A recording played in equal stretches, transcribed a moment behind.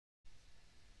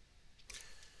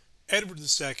Edward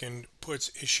II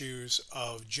puts issues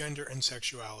of gender and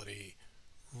sexuality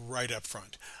right up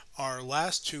front. Our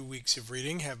last 2 weeks of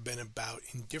reading have been about,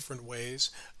 in different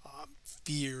ways,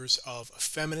 fears of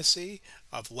effeminacy,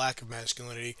 of lack of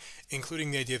masculinity,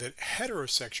 including the idea that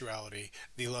heterosexuality,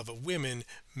 the love of women,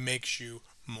 makes you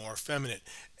more feminine.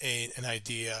 An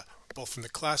idea both from the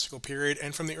classical period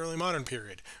and from the early modern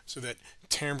period, so that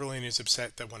Tamburlaine is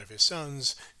upset that one of his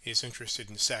sons is interested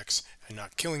in sex and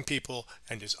not killing people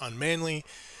and is unmanly.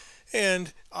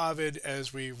 And Ovid,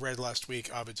 as we read last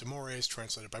week, Ovid's Amores,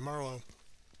 translated by Marlowe,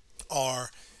 are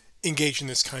engaged in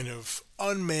this kind of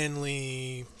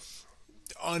unmanly,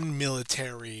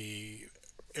 unmilitary,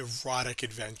 erotic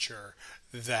adventure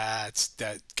that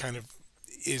kind of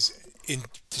is in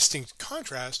distinct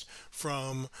contrast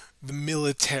from the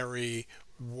military,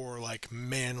 warlike,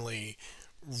 manly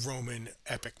Roman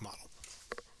epic model.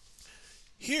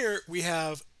 Here we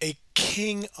have a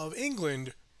king of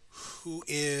England who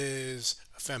is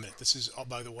effeminate. This is,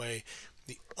 by the way,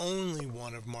 the only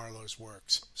one of Marlowe's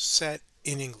works set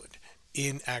in England,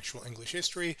 in actual English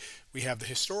history. We have the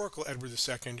historical Edward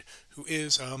II,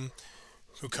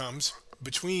 who comes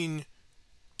between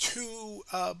two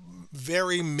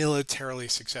very militarily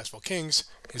successful kings.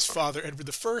 His father Edward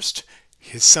I,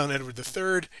 his son Edward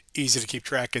III. Easy to keep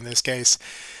track in this case.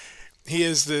 He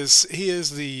is this. He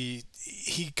is the.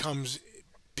 He comes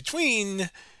between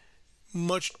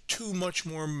much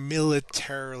more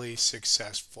militarily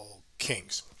successful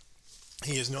kings.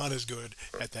 He is not as good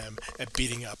at them at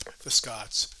beating up the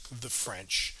Scots, the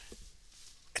French,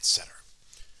 etc.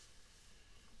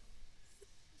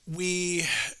 We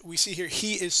see here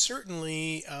he is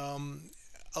certainly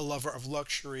a lover of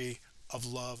luxury, of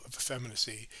love, of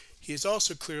effeminacy. He is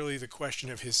also clearly, the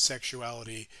question of his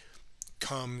sexuality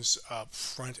comes up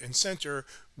front and center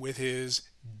with his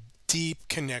deep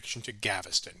connection to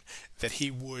Gaveston, that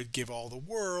he would give all the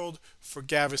world for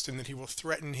Gaveston, that he will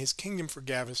threaten his kingdom for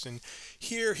Gaveston.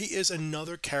 Here he is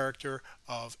another character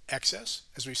of excess,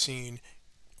 as we've seen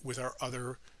with our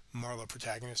other Marlowe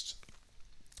protagonists.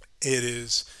 It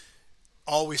is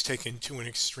always taken to an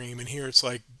extreme, and here it's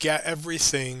like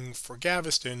everything for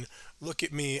Gaveston. Look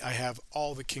at me, I have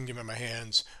all the kingdom in my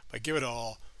hands. If I give it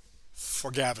all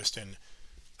for Gaveston,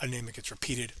 a name that gets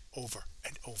repeated over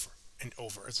and over and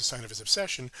over as a sign of his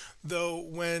obsession. Though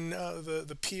when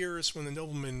the peers, when the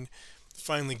noblemen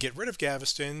finally get rid of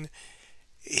Gaveston,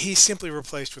 he's simply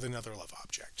replaced with another love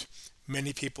object.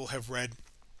 Many people have read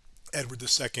Edward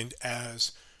II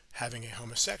as having a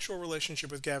homosexual relationship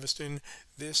with Gaveston.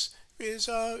 This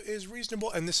is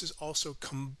reasonable, and this is also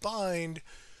combined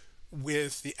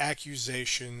with the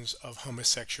accusations of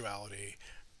homosexuality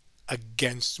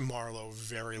against Marlowe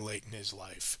very late in his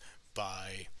life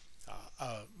by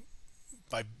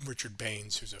Richard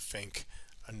Baines, who's a fink,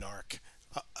 a narc,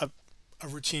 a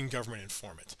routine government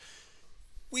informant.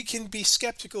 We can be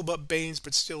skeptical about Baines,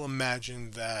 but still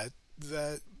imagine that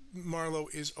Marlowe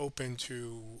is open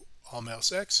to all male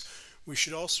sex. We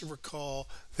should also recall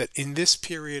that in this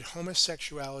period,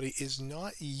 homosexuality is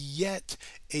not yet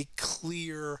a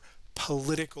clear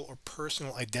political or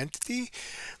personal identity.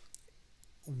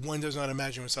 One does not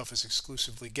imagine oneself as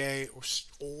exclusively gay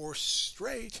or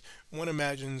straight. One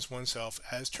imagines oneself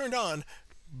as turned on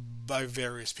by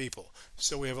various people.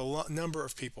 So we have a number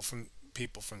of people from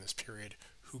this period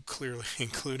who clearly,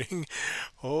 including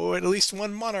at least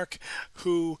one monarch,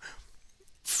 who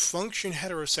function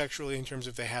heterosexually in terms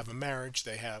of they have a marriage,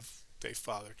 they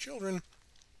father children,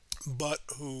 but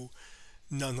who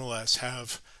nonetheless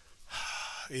have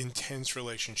intense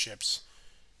relationships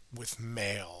with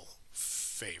male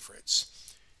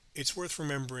favorites. It's worth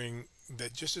remembering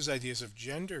that just as ideas of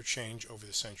gender change over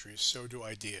the centuries, so do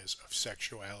ideas of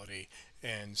sexuality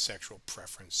and sexual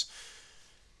preference.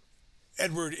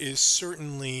 Edward is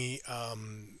certainly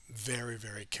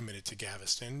very committed to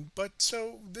Gaveston, but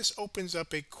so this opens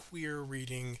up a queer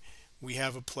reading. We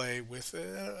have a play with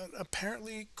an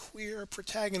apparently queer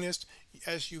protagonist.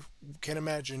 As you can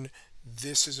imagine,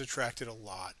 this has attracted a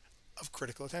lot of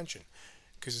critical attention,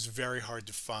 because it's very hard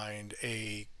to find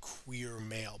a queer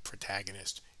male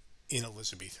protagonist in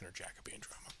Elizabethan or Jacobean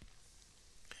drama.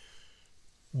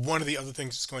 One of the other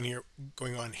things that's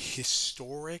going on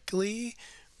historically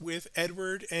with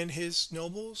Edward and his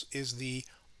nobles is the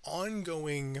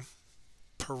ongoing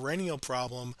perennial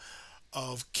problem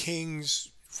of kings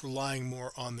relying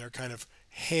more on their kind of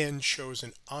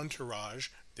hand-chosen entourage,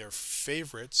 their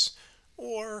favorites,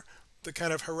 or the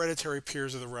kind of hereditary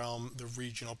peers of the realm, the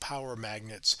regional power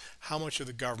magnates. How much of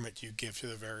the government do you give to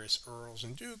the various earls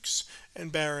and dukes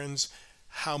and barons?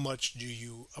 How much do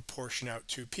you apportion out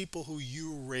to people who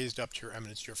you raised up to your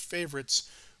eminence, your favorites,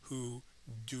 who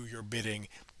do your bidding.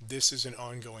 This is an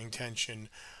ongoing tension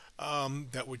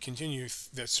that would continue.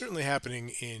 That's certainly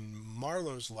happening in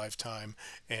Marlowe's lifetime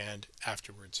and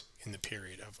afterwards in the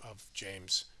period of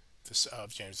James,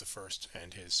 of James the First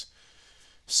and his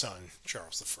son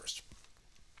Charles the First.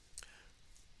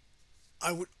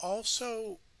 I would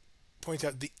also point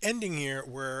out the ending here,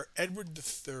 where Edward the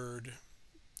Third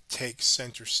takes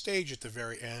center stage at the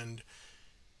very end,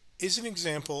 is an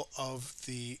example of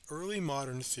the early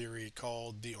modern theory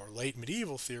called or late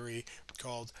medieval theory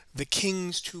called the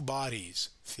king's two bodies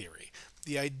theory.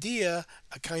 The idea,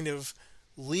 a kind of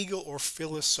legal or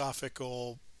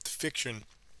philosophical fiction,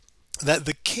 that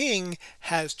the king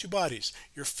has two bodies: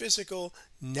 your physical,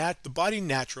 the body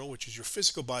natural, which is your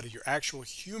physical body, your actual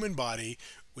human body,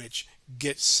 which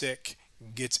gets sick,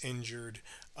 gets injured,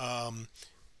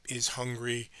 is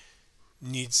hungry,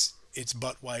 needs its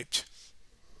butt wiped,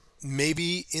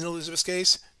 maybe in Elizabeth's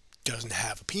case, doesn't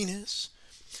have a penis.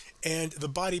 And the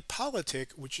body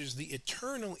politic, which is the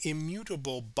eternal,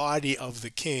 immutable body of the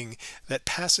king that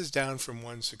passes down from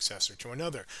one successor to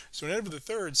another. So when Edward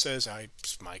III says,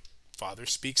 my father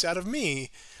speaks out of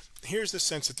me, here's the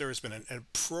sense that there has been an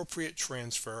appropriate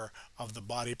transfer of the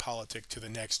body politic to the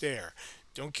next heir.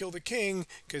 Don't kill the king,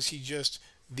 because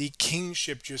the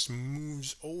kingship just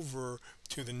moves over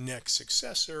to the next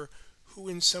successor, who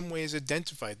in some ways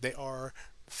identified. They are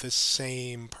the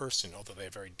same person, although they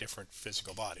have very different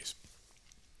physical bodies.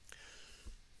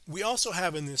 We also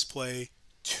have in this play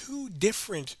two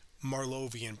different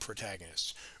Marlovian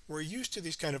protagonists. We're used to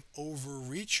these kind of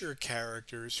overreacher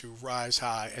characters who rise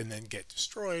high and then get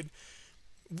destroyed.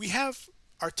 We have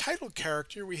our title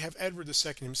character, we have Edward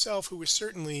II himself, who is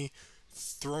certainly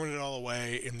throwing it all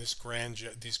away in these grand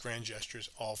gestures,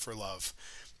 all for love,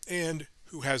 and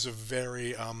who has a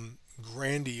very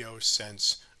grandiose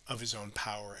sense of his own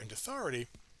power and authority.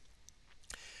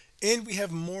 And we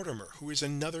have Mortimer, who is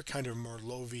another kind of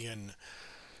Marlovian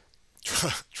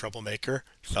troublemaker,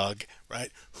 thug,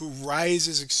 right? Who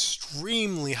rises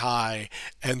extremely high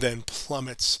and then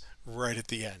plummets right at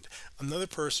the end. Another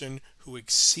person who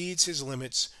exceeds his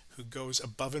limits, who goes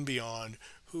above and beyond,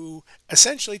 who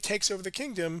essentially takes over the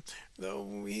kingdom,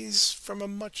 though he's from a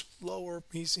much lower,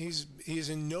 he's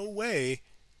in no way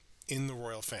in the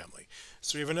royal family.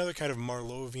 So we have another kind of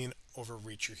Marlovian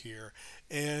overreacher here,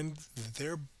 and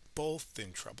they're both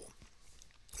in trouble.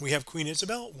 We have Queen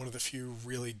Isabel, one of the few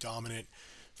really dominant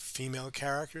female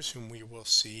characters whom we will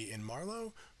see in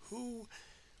Marlowe, who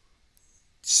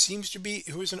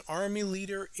is an army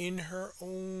leader in her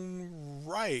own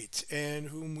right, and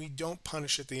whom we don't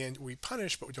punish at the end. We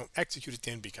punish, but we don't execute at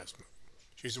the end, because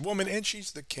she's a woman and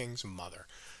she's the king's mother.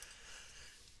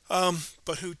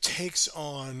 But who takes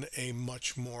on a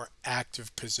much more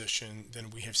active position than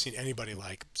we have seen anybody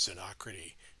like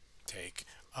Xenocrate take,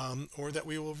 or that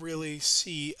we will really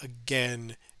see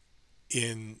again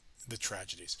in the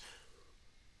tragedies.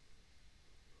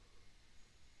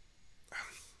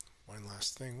 One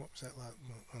last thing. What was that?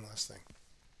 One last thing.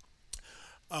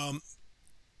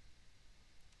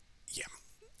 Yeah.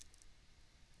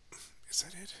 Is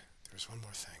that it? There's one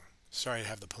more thing. Sorry to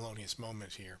have the Polonius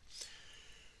moment here.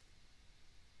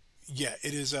 Yeah,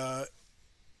 it is.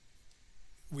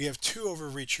 We have two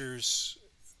overreachers.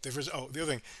 The other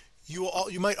thing.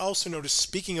 You might also notice.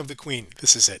 Speaking of the Queen,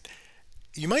 this is it.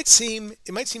 It might seem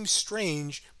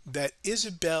strange that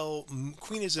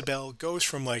Queen Isabel, goes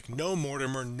from like no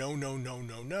Mortimer, no, no, no,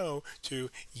 no, no, to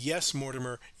yes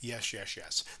Mortimer, yes, yes,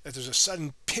 yes. That there's a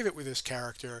sudden pivot with this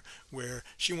character where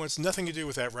she wants nothing to do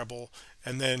with that rebel,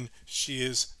 and then she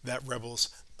is that rebel's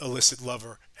illicit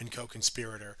lover and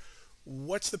co-conspirator.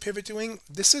 What's the pivot doing?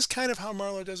 This is kind of how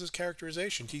Marlowe does his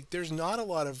characterization. There's not a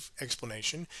lot of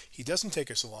explanation. He doesn't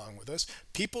take us along with us.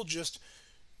 People just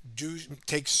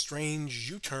take strange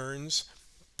U-turns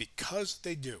because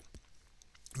they do.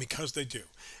 Because they do.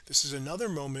 This is another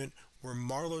moment where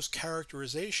Marlowe's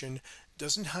characterization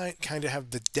doesn't kind of have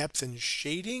the depth and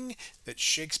shading that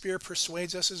Shakespeare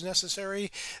persuades us is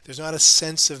necessary. There's not a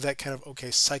sense of that kind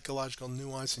of, psychological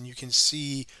nuance, and you can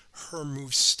see her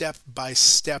move step by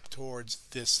step towards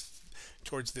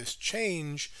this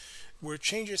change, where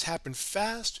changes happen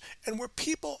fast and where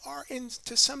people are,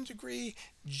 to some degree,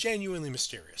 genuinely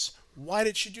mysterious. Why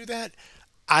did she do that?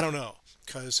 I don't know,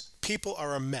 because people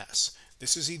are a mess.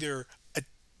 This is either,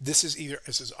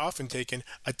 as is often taken,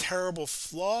 a terrible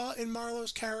flaw in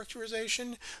Marlowe's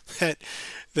characterization, that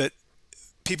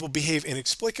people behave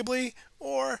inexplicably,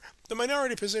 or the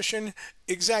minority position,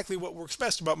 exactly what works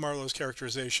best about Marlowe's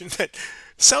characterization, that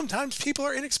sometimes people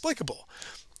are inexplicable.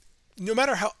 No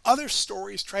matter how other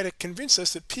stories try to convince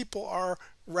us that people are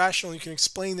rational. You can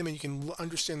explain them and you can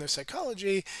understand their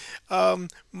psychology.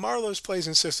 Marlowe's plays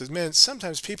and sisters, man,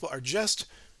 sometimes people are just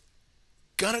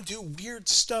gonna do weird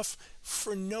stuff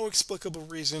for no explicable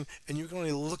reason, and you can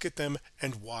only look at them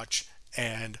and watch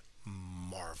and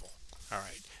marvel. All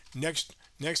right,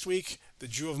 next week, the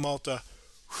Jew of Malta.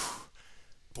 Whew,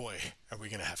 boy, are we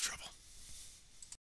gonna have trouble.